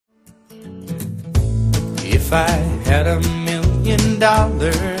If I had $1 million,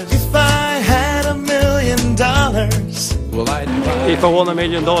 if I had $1 million, well, If I won $1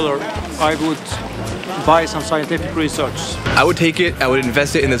 million, I would buy some scientific research. I would take it, I would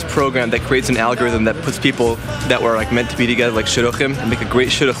invest it in this program that creates an algorithm that puts people that were like meant to be together, like shidduchim, and make a great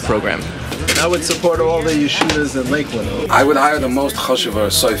shidduch program. I would support all the yeshivas in Lakewood. I would hire the most chashuva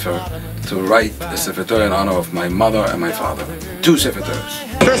sofer to write a Sefer Torah in honor of my mother and my father. 2 Sefer Torahs.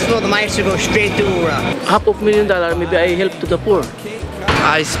 First of all, the money should go straight to Oorah. $500,000, maybe I help to the poor.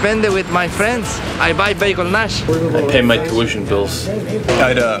 I spend it with my friends. I buy bagel nash. I pay my tuition bills.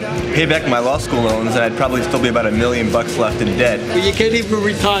 I'd pay back my law school loans, and I'd probably still be about $1 million left in debt. You can't even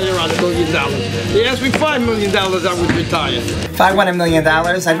retire on $1 million. They asked me $5 million, I would retire. If I won $1 million,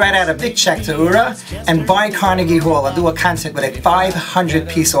 I'd write out a big check to Oorah and buy Carnegie Hall. I'll do a concert with a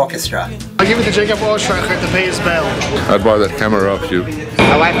 500-piece orchestra. I'll give it to Jacob Oorah to pay his bail. I'd buy that camera off you.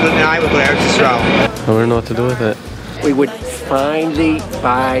 My wife and I would go to Eretz Yisrael. I don't know what to do with it. We would finally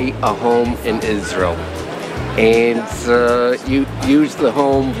buy a home in Israel and you use the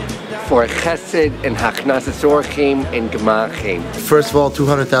home for chesed and haknasas orchim and gemachim. First of all,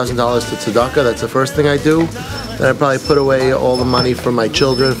 $200,000 to tzedakah. That's the first thing I do. Then I probably put away all the money for my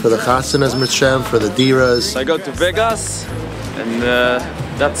children, for the chasanas, Mishem, for the diras. I go to Vegas, and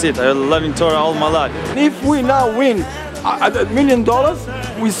that's it. I live in Torah all my life. If we now win $1 million,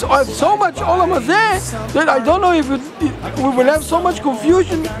 we have so much olam hazeh that I don't know if we will have so much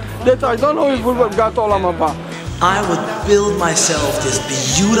confusion that I don't know if we will get olam haba. I would build myself this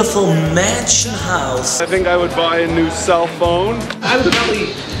beautiful mansion house. I think I would buy a new cell phone. I would probably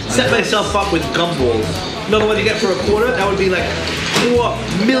set myself up with gumballs. You know the one you get for a quarter? That would be like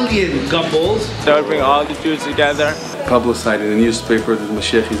 4 million gumballs. I would bring all the Jews together. Publicized in the newspaper that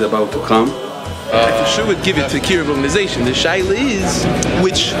Mashiach is about to come. I for sure would give it to the Kiruv organization. The shaila is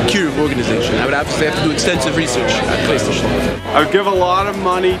which Kiruv organization. I would obviously have to do extensive research. I would give a lot of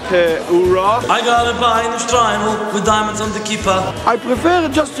money to Oorah. I gotta buy a new triangle with diamonds on the kippah. I prefer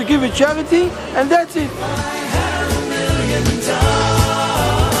just to give it charity, and that's it.